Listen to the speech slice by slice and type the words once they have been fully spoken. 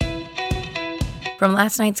From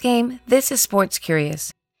last night's game, this is Sports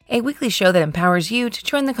Curious, a weekly show that empowers you to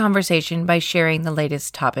join the conversation by sharing the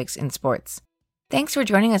latest topics in sports. Thanks for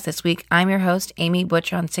joining us this week. I'm your host, Amy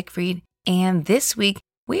Butchon-Siegfried, and this week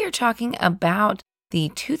we are talking about the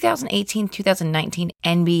 2018-2019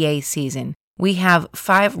 NBA season. We have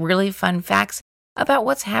 5 really fun facts about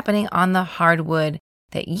what's happening on the hardwood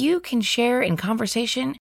that you can share in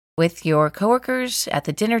conversation with your coworkers at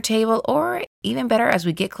the dinner table, or even better, as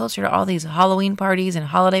we get closer to all these Halloween parties and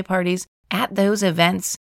holiday parties at those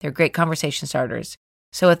events. They're great conversation starters.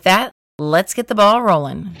 So with that, let's get the ball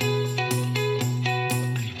rolling.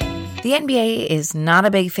 The NBA is not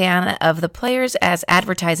a big fan of the players as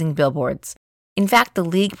advertising billboards. In fact, the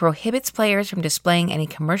league prohibits players from displaying any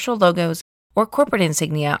commercial logos or corporate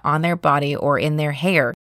insignia on their body or in their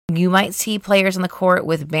hair. You might see players on the court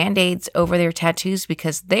with Band-Aids over their tattoos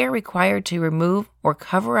because they are required to remove or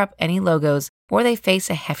cover up any logos or they face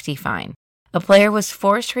a hefty fine. A player was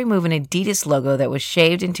forced to remove an Adidas logo that was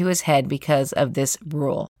shaved into his head because of this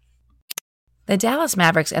rule. The Dallas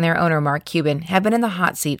Mavericks and their owner Mark Cuban have been in the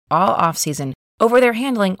hot seat all offseason over their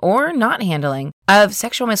handling or not handling of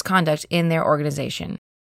sexual misconduct in their organization.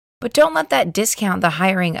 But don't let that discount the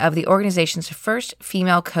hiring of the organization's first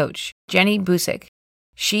female coach, Jenny Boucek.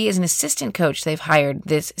 She is an assistant coach they've hired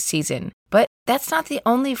this season, but that's not the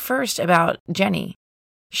only first about Jenny.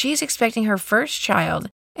 She's expecting her first child,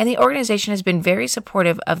 and the organization has been very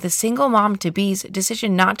supportive of the single mom-to-be's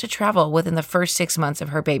decision not to travel within the first 6 months of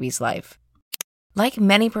her baby's life. Like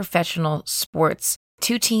many professional sports,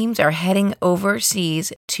 2 teams are heading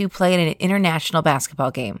overseas to play in an international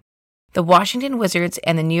basketball game. The Washington Wizards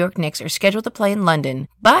and the New York Knicks are scheduled to play in London,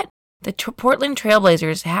 but the Portland Trail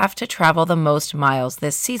Blazers have to travel the most miles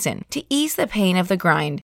this season. To ease the pain of the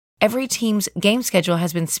grind, every team's game schedule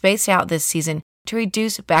has been spaced out this season to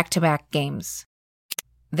reduce back-to-back games.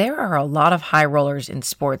 There are a lot of high rollers in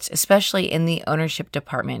sports, especially in the ownership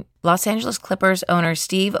department. Los Angeles Clippers owner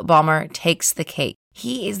Steve Ballmer takes the cake.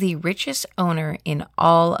 He is the richest owner in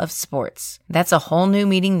all of sports. That's a whole new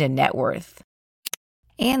meaning to net worth.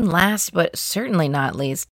 And last but certainly not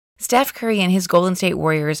least, Steph Curry and his Golden State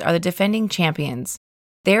Warriors are the defending champions.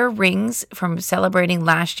 Their rings from celebrating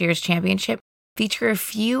last year's championship feature a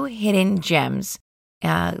few hidden gems.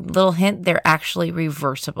 Little hint, they're actually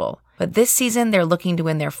reversible. But this season, they're looking to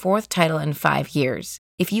win their 4th title in 5 years.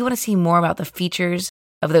 If you want to see more about the features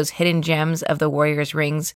of those hidden gems of the Warriors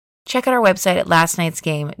rings, check out our website at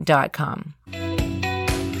lastnightsgame.com.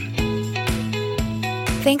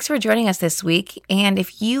 Thanks for joining us this week, and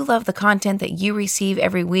if you love the content that you receive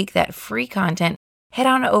every week, that free content, head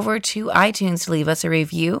on over to iTunes to leave us a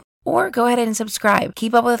review, or go ahead and subscribe.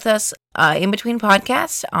 Keep up with us in between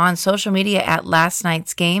podcasts on social media at Last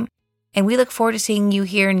Night's Game, and we look forward to seeing you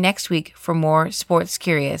here next week for more Sports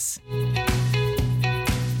Curious.